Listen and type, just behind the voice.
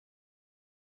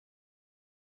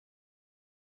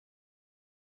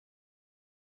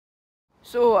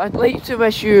So I'd like to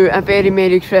wish you a very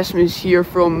Merry Christmas here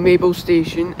from Maybole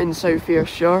Station in South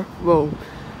Ayrshire. Well,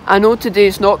 I know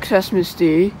today's not Christmas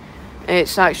Day,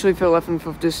 it's actually the 11th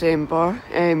of December.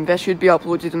 This should be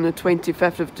uploaded on the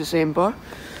 25th of December.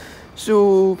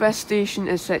 So this station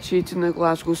is situated in the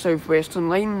Glasgow South Western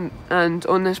line, and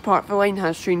on this part of the line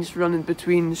has trains running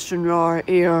between Stranraer,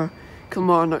 Ayrshire,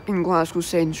 Kilmarnock and Glasgow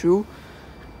Central.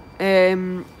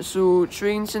 So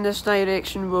trains in this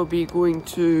direction will be going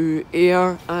to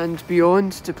Ayrshire and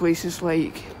beyond to places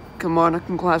like Kilmarnock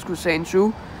and Glasgow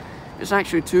Central. There's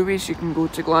actually two ways you can go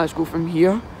to Glasgow from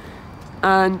here.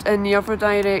 And in the other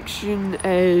direction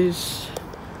is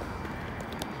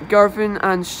Girvan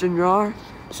and Stranraer.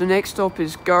 So next stop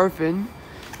is Girvan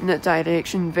in that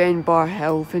direction, then Bar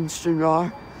Hill, then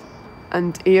Stranraer,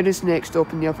 and Ayrshire is next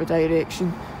stop in the other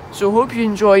direction. So hope you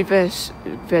enjoy this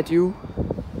video.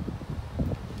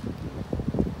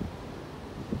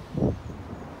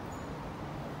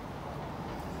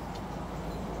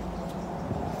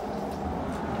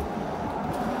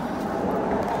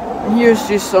 Here's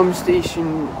just some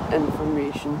station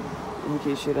information in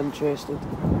case you're interested.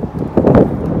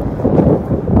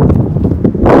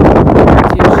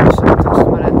 Here's just some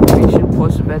customer information,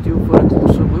 pause the video for a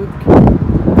closer look.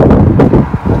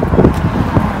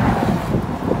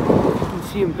 You can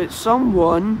see him, but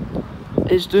someone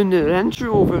is doing the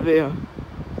intro over there.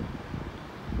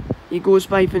 He goes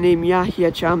by the name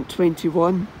Yahya Champ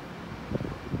 21.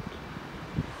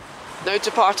 Now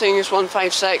departing is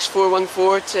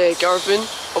 156414 to Girvan,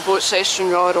 although it says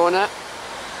Stranraer on it.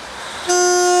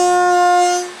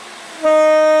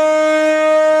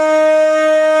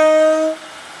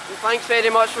 And thanks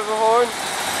very much for the horn.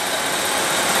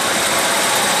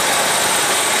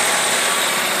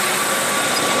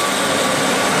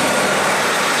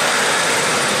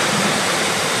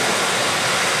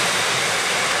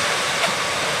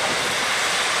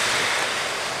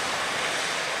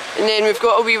 And then we've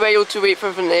got a wee while to wait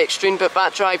for the next train, but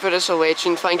that driver is a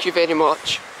legend, thank you very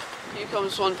much. Here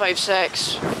comes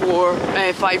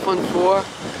 514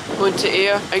 going to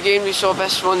Ayrshire. Again, we saw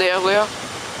this one earlier.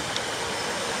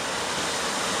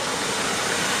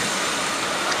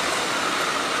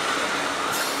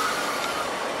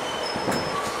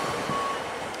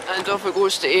 And off it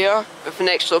goes to Ayrshire, with the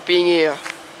next stop being Ayrshire.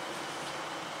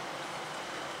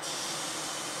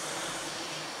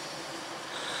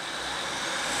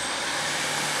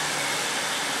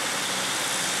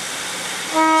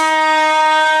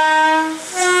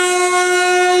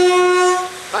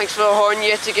 Thanks for the horn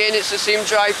yet again, it's the same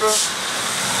driver.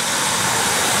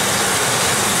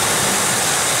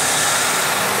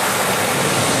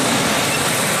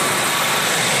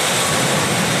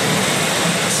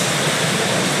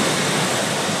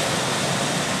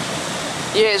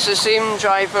 Yeah, it's the same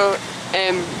driver.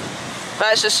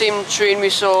 That's the same train we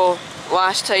saw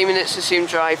last time and it's the same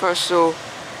driver, so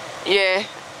yeah.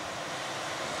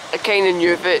 I kinda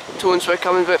knew that tones were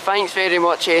coming, but thanks very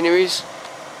much anyways.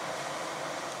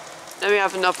 Now we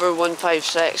have another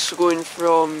 156 going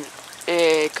from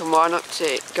Kilmarnock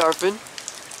to Girvan.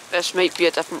 This might be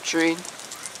a different train.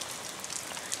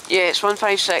 Yeah, it's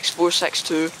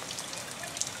 156462.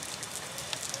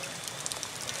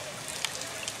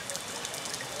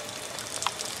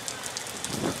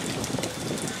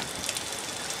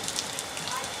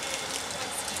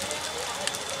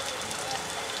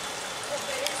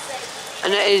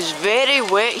 And it is very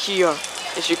wet here,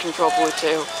 as you can probably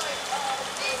tell.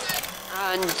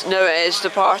 And now it is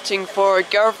departing for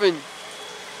Girvan.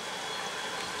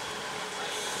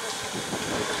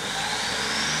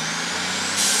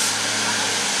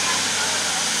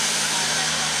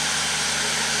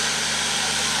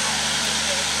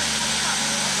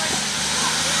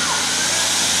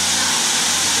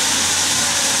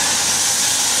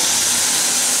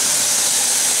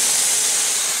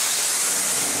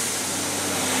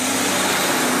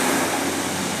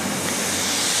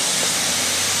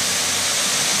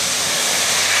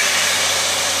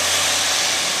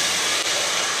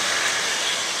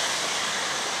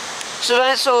 So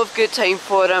that's all I've got time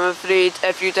for, I'm afraid.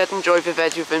 If you did enjoy the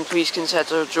video, then please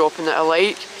consider dropping it a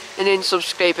like, and then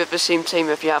subscribe at the same time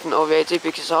if you haven't already,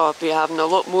 because I'll be having a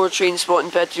lot more train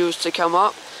spotting videos to come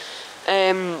up.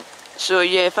 So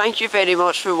yeah, thank you very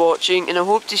much for watching, and I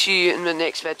hope to see you in the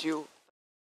next video.